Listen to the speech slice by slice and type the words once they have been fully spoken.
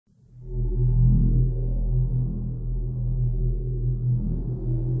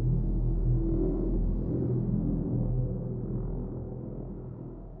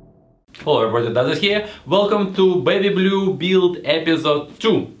Hello everybody, Dazis here. Welcome to Baby Blue build episode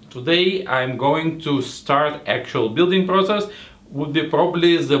 2. Today I'm going to start actual building process. Would be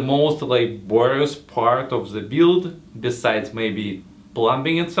probably the most laborious part of the build, besides maybe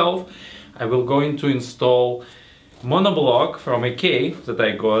plumbing itself. I will going to install monoblock from EK that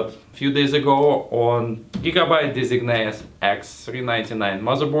I got a few days ago on Gigabyte Designare X399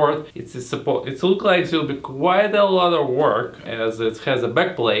 motherboard. It looks like it will be quite a lot of work, as it has a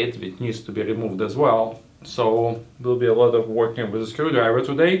backplate which needs to be removed as well. So will be a lot of working with a screwdriver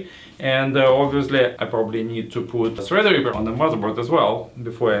today, and obviously I probably need to put a Threadripper on the motherboard as well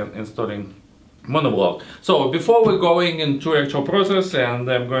before installing monoblock. So before we're going into actual process,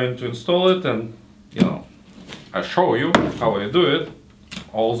 and I'm going to install it, and I show you how I do it.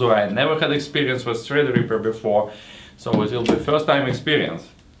 Although I never had experience with Threadripper before, so it will be first time experience.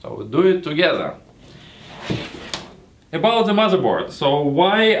 So we'll do it together. About the motherboard, so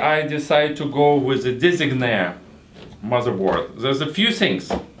why I decide to go with the Designare motherboard? There's a few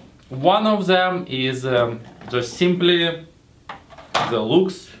things. One of them is just simply the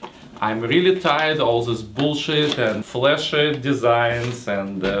looks. I'm really tired of all this bullshit and flashy designs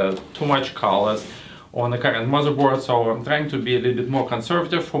and too much colors on the current motherboard, so I'm trying to be a little bit more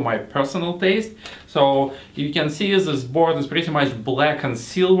conservative for my personal taste. So you can see this board is pretty much black and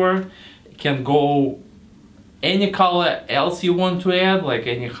silver. It can go any color else you want to add, like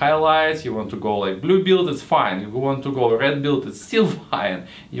any highlights. You want to go like blue build, it's fine. You want to go red build, it's still fine.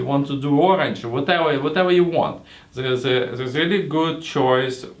 You want to do orange, whatever you want. There's a really good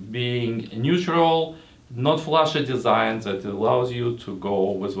choice being neutral, not flashy design that allows you to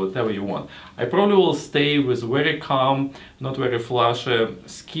go with whatever you want. I probably will stay with very calm, not very flashy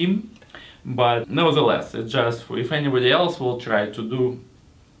scheme, but nevertheless, it's just if anybody else will try to do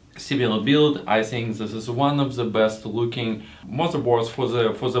similar build, I think this is one of the best looking motherboards for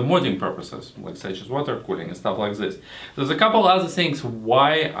the modding purposes, like such as water cooling and stuff like this. There's a couple other things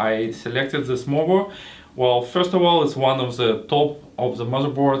why I selected this motherboard. Well, first of all, it's one of the top of the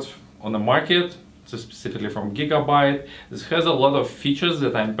motherboards on the market, specifically from Gigabyte. This has a lot of features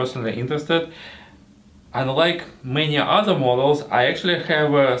that I'm personally interested. Unlike many other models, I actually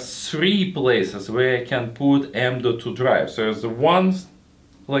have 3 places where I can put M.2 drive. So there's the one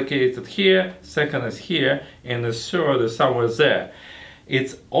located here, second is here, and the third is somewhere there.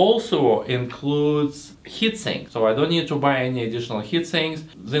 It also includes heatsink, so I don't need to buy any additional heatsinks.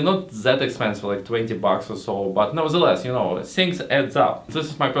 They're not that expensive, like 20 bucks or so, but nevertheless, things adds up. This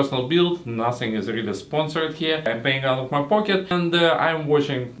is my personal build, nothing is really sponsored here. I'm paying out of my pocket, and I'm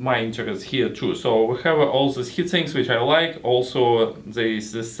watching my interests here too. So we have all these heatsinks which I like. Also, there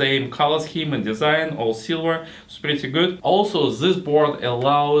is the same color scheme and design, all silver, it's pretty good. Also, this board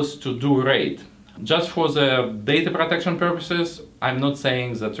allows to do RAID. Just for the data protection purposes, I'm not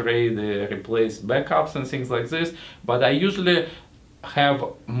saying that RAID replace backups and things like this, but I usually have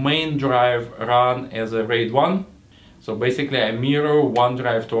main drive run as a RAID 1. So basically I mirror one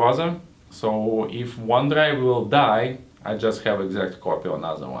drive to other. So if one drive will die, I just have exact copy on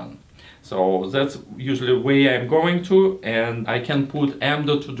other one. So that's usually where I'm going to, and I can put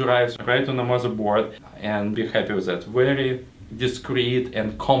M.2 drives right on the motherboard and be happy with that. Very discreet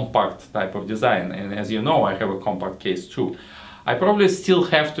and compact type of design, and as you know, I have a compact case too. I probably still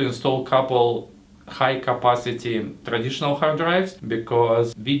have to install a couple high capacity traditional hard drives,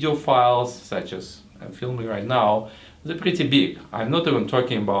 because video files such as I'm filming right now, they're pretty big. I'm not even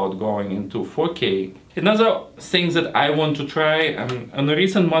talking about going into 4K. Another thing that I want to try, on the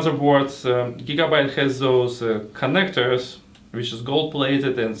recent motherboards, Gigabyte has those connectors which is gold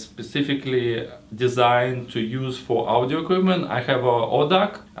plated and specifically designed to use for audio equipment. I have a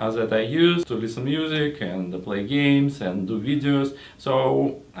ODAC that I use to listen music and play games and do videos.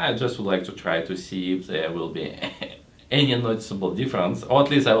 So I just would like to try to see if there will be any noticeable difference, or at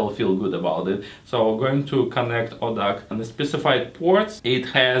least I will feel good about it. So going to connect ODAC on the specified ports. It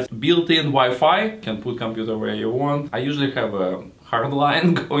has built-in Wi-Fi, you can put computer where you want. I usually have a hard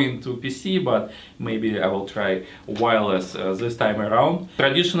line going to PC, but maybe I will try wireless this time around.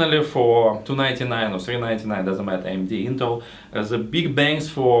 Traditionally for $299 or $399, doesn't matter, AMD, Intel, the big bangs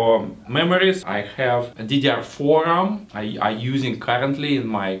for memories, I have a DDR4 RAM I'm using currently in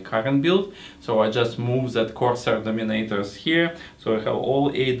my current build. So I just move that Corsair dominators here. So I have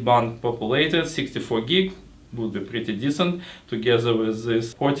all 8 band populated, 64 gig. Would be pretty decent together with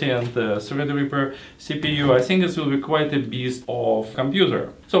this 40 and Threadripper CPU. I think this will be quite a beast of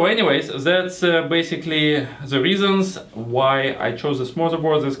computer. So anyways, that's basically the reasons why I chose this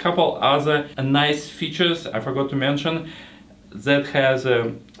motherboard. There's a couple other nice features I forgot to mention. That has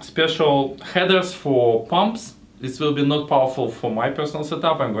special headers for pumps this will be not powerful for my personal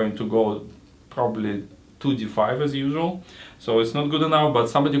setup. I'm going to go probably 2D5 as usual, so it's not good enough. But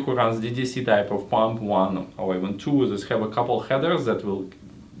somebody who runs DDC type of pump 1 or even 2, just have a couple headers that will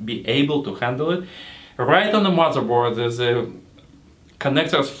be able to handle it. Right on the motherboard there's a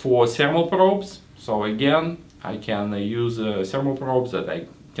connectors for thermal probes, so again I can use thermal probes that I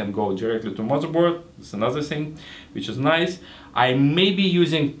can go directly to motherboard. It's another thing which is nice. I may be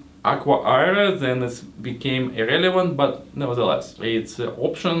using Aqua Aera, then it became irrelevant, but nevertheless it's an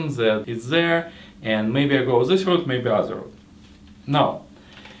option that is there, and maybe I go this route, maybe other route. Now,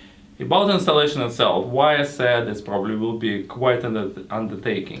 about installation itself, why I said this probably will be quite an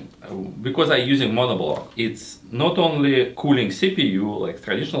undertaking. Because I'm using monoblock, it's not only cooling CPU, like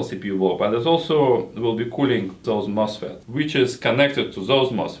traditional CPU block, but it also will be cooling those MOSFETs, which is connected to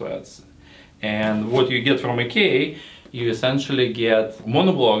those MOSFETs. And what you get from EK, you essentially get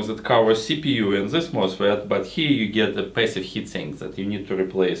monoblocks that cover CPU and this MOSFET, but here you get the passive heatsinks that you need to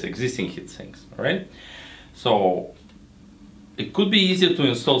replace existing heatsinks, right? So it could be easier to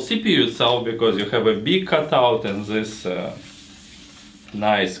install CPU itself because you have a big cutout and this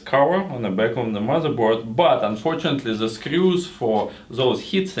nice cover on the back of the motherboard, but unfortunately the screws for those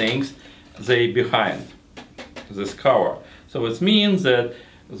heatsinks, they behind this cover. So it means that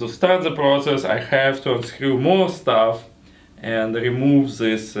to start the process I have to unscrew more stuff and remove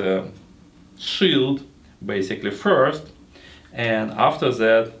this shield basically first, and after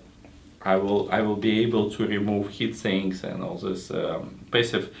that I will be able to remove heat sinks and all this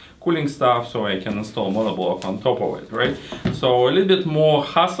passive cooling stuff, so I can install monoblock on top of it, right? So a little bit more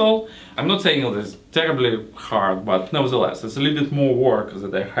hassle. I'm not saying it is terribly hard, but nevertheless it's a little bit more work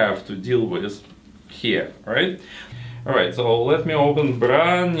that I have to deal with here, right? Alright, so let me open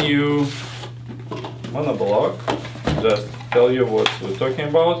brand new monoblock, just tell you what we're talking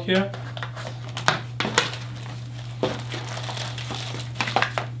about here.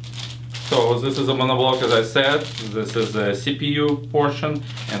 So this is a monoblock, as I said. This is the CPU portion,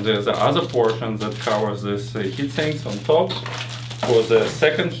 and there's the other portion that covers this heatsinks on top. For the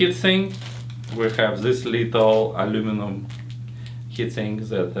second heatsink, we have this little aluminum heatsink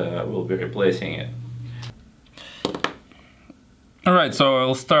that will be replacing it. Alright, so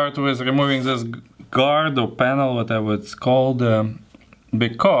I'll start with removing this guard or panel, whatever it's called,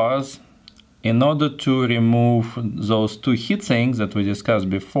 because in order to remove those two heatsinks that we discussed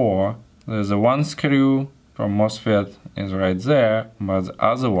before, there's a one screw from MOSFET is right there, but the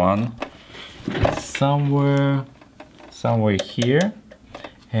other one is somewhere here,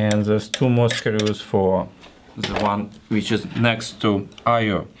 and there's two more screws for the one which is next to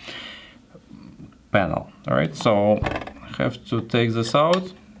IO panel. Alright, so I have to take this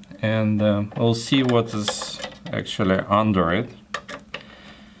out and we'll see what is actually under it.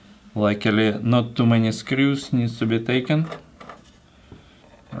 Luckily not too many screws needs to be taken.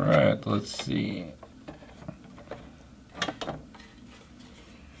 Alright, let's see.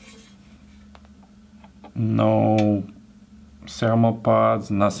 No thermal pads,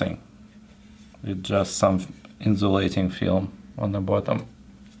 nothing. It's just some insulating film on the bottom.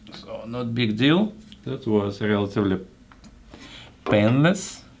 So not big deal. That was relatively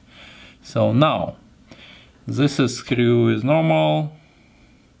painless. So now this screw is normal,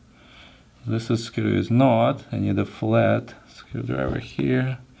 this screw is not. I need a flat screwdriver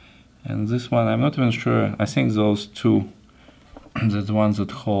here, and this one I'm not even sure. I think those two, that's the one that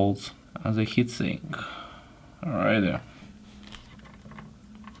holds the heatsink. Alrighty.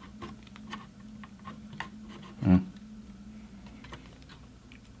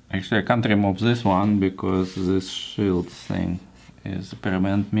 Actually I can't remove this one because this shield thing is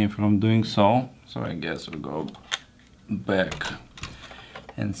prevent me from doing so. So I guess we'll go back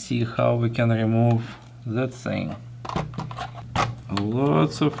and see how we can remove that thing.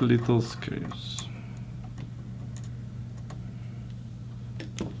 Lots of little screws.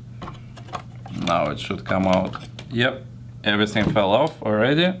 Now it should come out. Yep, everything fell off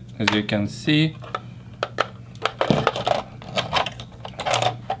already, as you can see.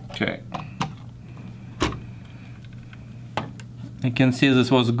 Okay. You can see this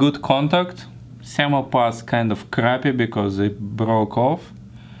was good contact. Thermal pads kind of crappy because they broke off.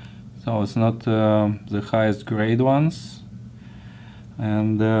 So it's not the highest grade ones.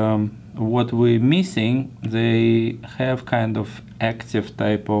 And what we're missing, they have kind of active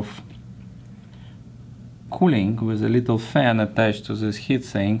type of cooling with a little fan attached to this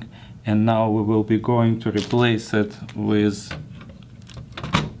heatsink, and now we will be going to replace it with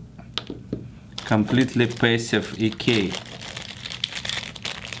completely passive EK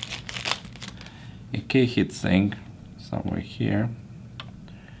heatsink somewhere here.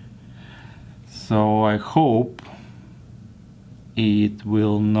 So I hope it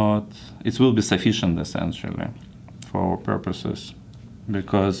will be sufficient essentially for our purposes,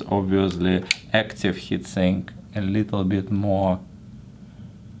 because obviously active heatsink a little bit more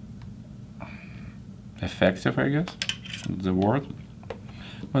effective, I guess, that's the word,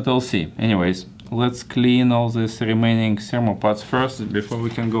 but we'll see. Anyways, let's clean all these remaining thermopads first before we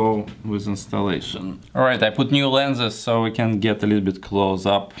can go with installation. Alright, I put new lenses so we can get a little bit close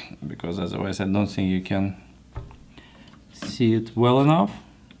up, because otherwise I don't think you can see it well enough.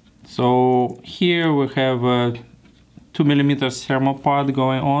 So here we have a 2mm thermopad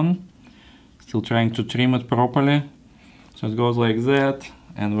going on, still trying to trim it properly. So it goes like that,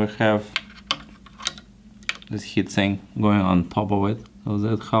 and we have this heatsink going on top of it. So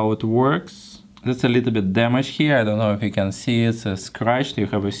that's how it works. That's a little bit damaged here. I don't know if you can see it's scratched. You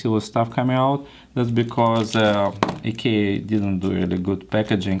have a silver stuff coming out. That's because EK didn't do really good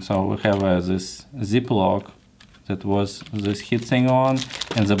packaging. So we have this ziplock that was this heatsink on,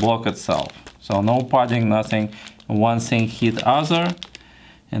 and the block itself. So no padding, nothing. One thing hit other,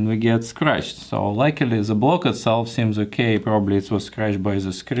 and we get scratched. So luckily the block itself seems okay. Probably it was scratched by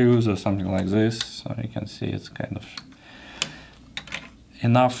the screws or something like this. So you can see it's kind of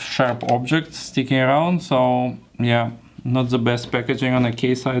enough sharp objects sticking around. So yeah, not the best packaging on the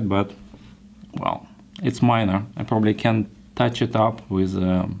K side, but well, it's minor. I probably can touch it up with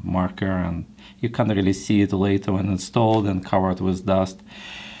a marker, and you can't really see it later when installed and covered with dust.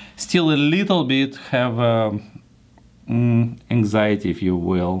 Still a little bit have anxiety, if you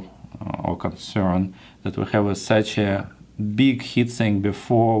will, or concern that we have such a big heatsink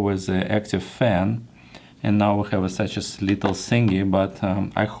before with the active fan, and now we have such a little thingy, but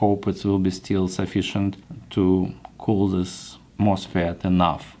I hope it will be still sufficient to cool this MOSFET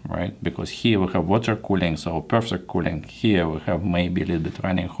enough, right? Because here we have water cooling, so perfect cooling. Here we have maybe a little bit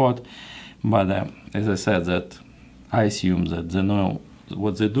running hot, but as I said, that I assume that they know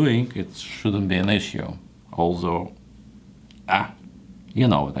what they're doing, it shouldn't be an issue. Although, you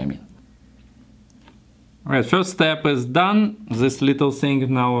know what I mean. Alright, first step is done. This little thing is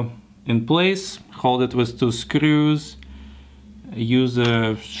now in place. Hold it with 2 screws. Use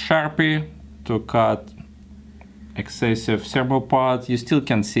a Sharpie to cut excessive thermopod. You still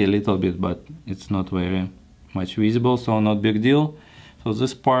can see a little bit, but it's not very much visible, so not big deal. So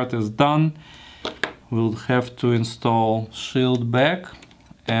this part is done. We'll have to install shield back,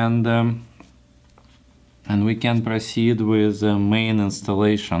 and we can proceed with the main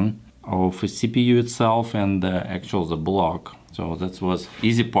installation of the CPU itself and the block. So that was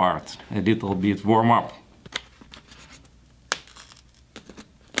easy part, a little bit warm up.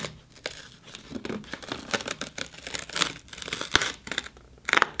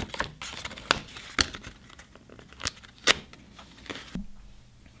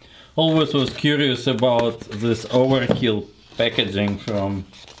 Always was curious about this overkill packaging from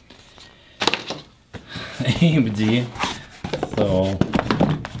AMD, so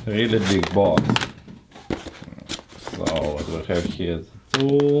really big box. So what we have here is a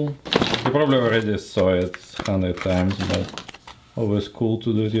tool. You probably already saw it 100 times, but always cool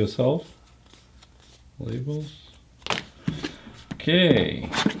to do it yourself. Labels. Okay.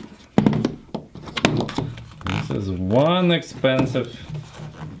 This is one expensive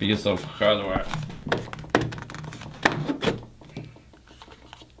piece of hardware.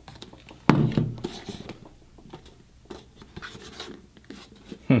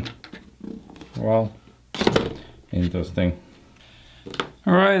 Well, interesting.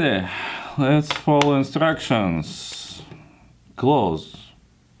 Alrighty, let's follow instructions. Close.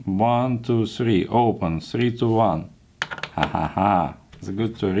 1, 2, 3. Open. 3, 2, 1. Ha ha ha. It's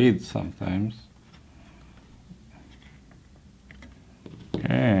good to read sometimes.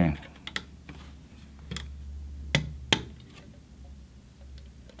 Okay.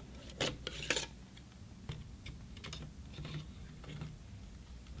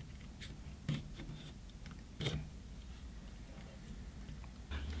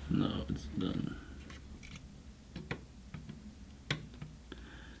 No, it's done.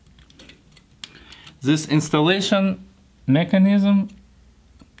 This installation mechanism,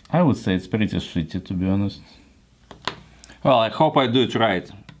 I would say it's pretty shitty, to be honest. Well, I hope I do it right.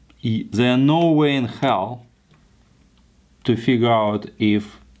 There's no way in hell to figure out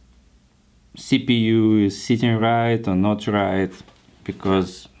if CPU is sitting right or not right,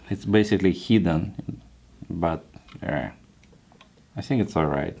 because it's basically hidden, but I think it's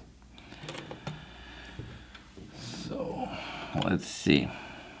alright. So, let's see.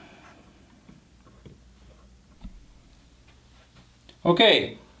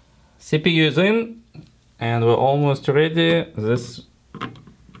 Okay, CPU is in, and we're almost ready. This is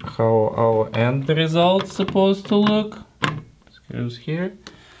how our end result's supposed to look. It's screws here.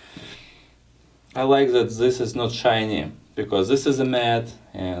 I like that this is not shiny, because this is a matte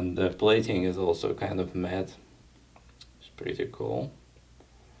and the plating is also kind of matte. It's pretty cool.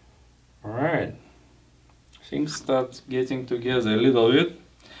 Alright, things start getting together a little bit.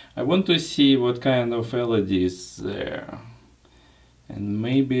 I want to see what kind of LED is there. And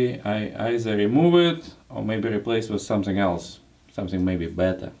maybe I either remove it or maybe replace with something else. Something maybe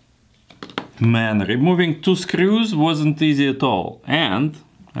better. Man, removing 2 screws wasn't easy at all. And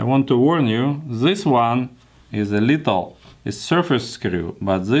I want to warn you, this one is a little, it's surface screw,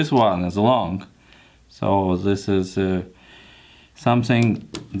 but this one is long. So this is something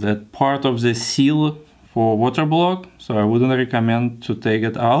that part of the seal for water block. So I wouldn't recommend to take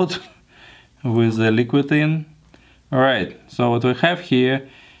it out with the liquid in. Alright, so what we have here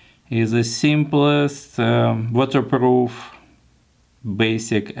is the simplest waterproof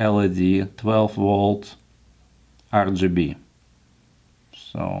basic LED 12 volt RGB.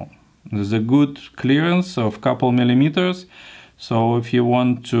 So there's a good clearance of couple millimeters. So if you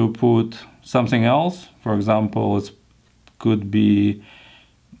want to put something else, for example, it could be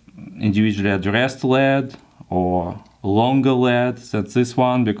individually addressed LED or longer LED than this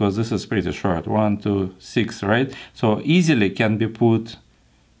one, because this is pretty short, 1 to 6, right? So easily can be put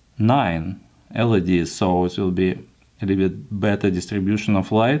 9 LEDs, so it will be a little bit better distribution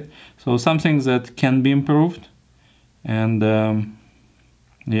of light. So something that can be improved, and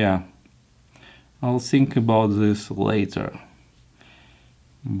yeah, I'll think about this later.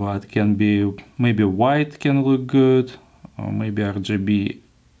 But can be, maybe white can look good, or maybe RGB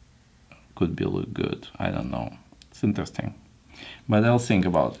could be look good, I don't know. It's interesting, but I'll think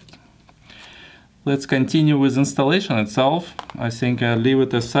about it. Let's continue with installation itself. I think I'll leave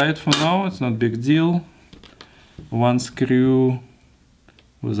it aside for now, it's not a big deal. 1 screw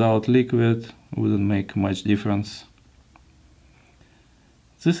without liquid wouldn't make much difference.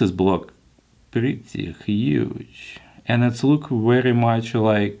 This is block pretty huge, and it's look very much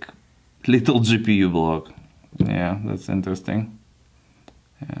like little GPU block. Yeah, that's interesting.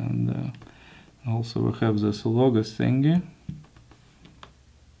 And also we have this logo thingy.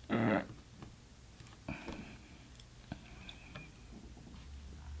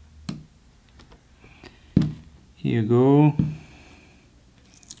 Here you go.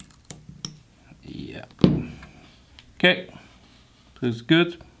 Yeah. Okay, that's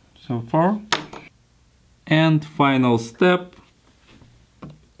good so far. And final step,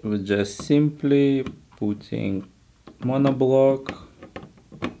 we're just simply putting monoblock,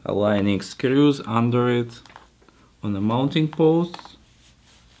 aligning screws under it on the mounting post.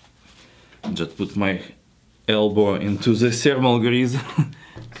 Just put my elbow into the thermal grease,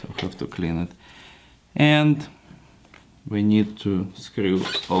 so I have to clean it. And we need to screw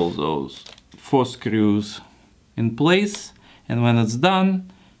all those 4 screws in place, and when it's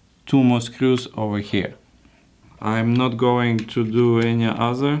done, 2 more screws over here. I'm not going to do any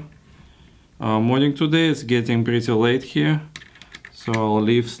other modding today, it's getting pretty late here, so I'll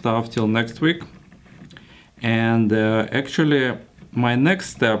leave stuff till next week. And actually my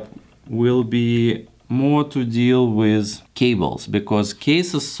next step will be more to deal with cables, because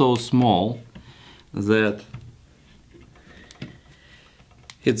case is so small that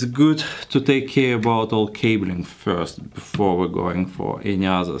it's good to take care about all cabling first before we're going for any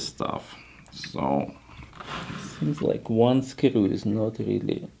other stuff. So it seems like 1 screw is not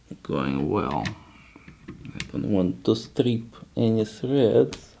really going well. I don't want to strip any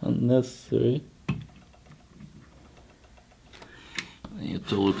threads unnecessary. I need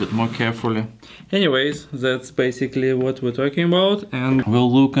to look at more carefully. Anyways, that's basically what we're talking about, and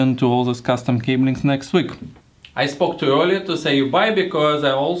we'll look into all these custom cablings next week. I spoke too early to say goodbye, because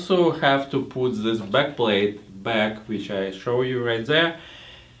I also have to put this backplate back, which I show you right there.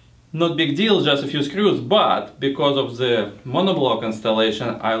 Not big deal, just a few screws, but because of the monoblock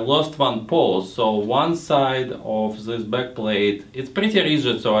installation I lost 1 post, so one side of this backplate, it's pretty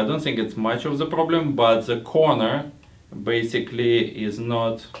rigid, so I don't think it's much of the problem, but the corner basically is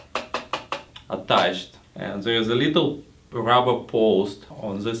not attached, and there is a little rubber post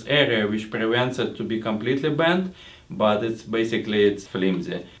on this area which prevents it to be completely bent, but it's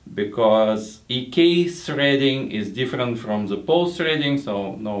flimsy, because EK threading is different from the post threading,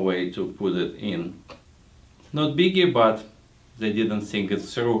 so no way to put it in. Not biggie, but they didn't think it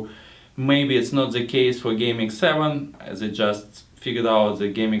through. Maybe it's not the case for Gaming 7, they just figured out the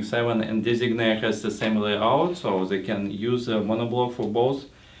Gaming 7 and Designare has the same layout, so they can use a monoblock for both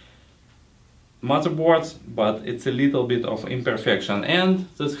motherboards, but it's a little bit of imperfection. And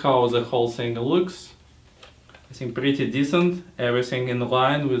that's how the whole thing looks. I think pretty decent, everything in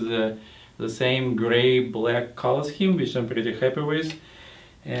line with the the same gray-black color scheme, which I'm pretty happy with.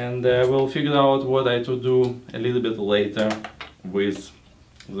 And we'll figure out what I to do a little bit later with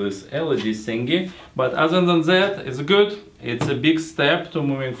this LED thingy. But other than that, it's good. It's a big step to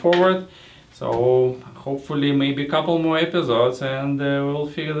moving forward. So hopefully maybe a couple more episodes and we'll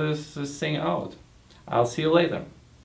figure this thing out. I'll see you later.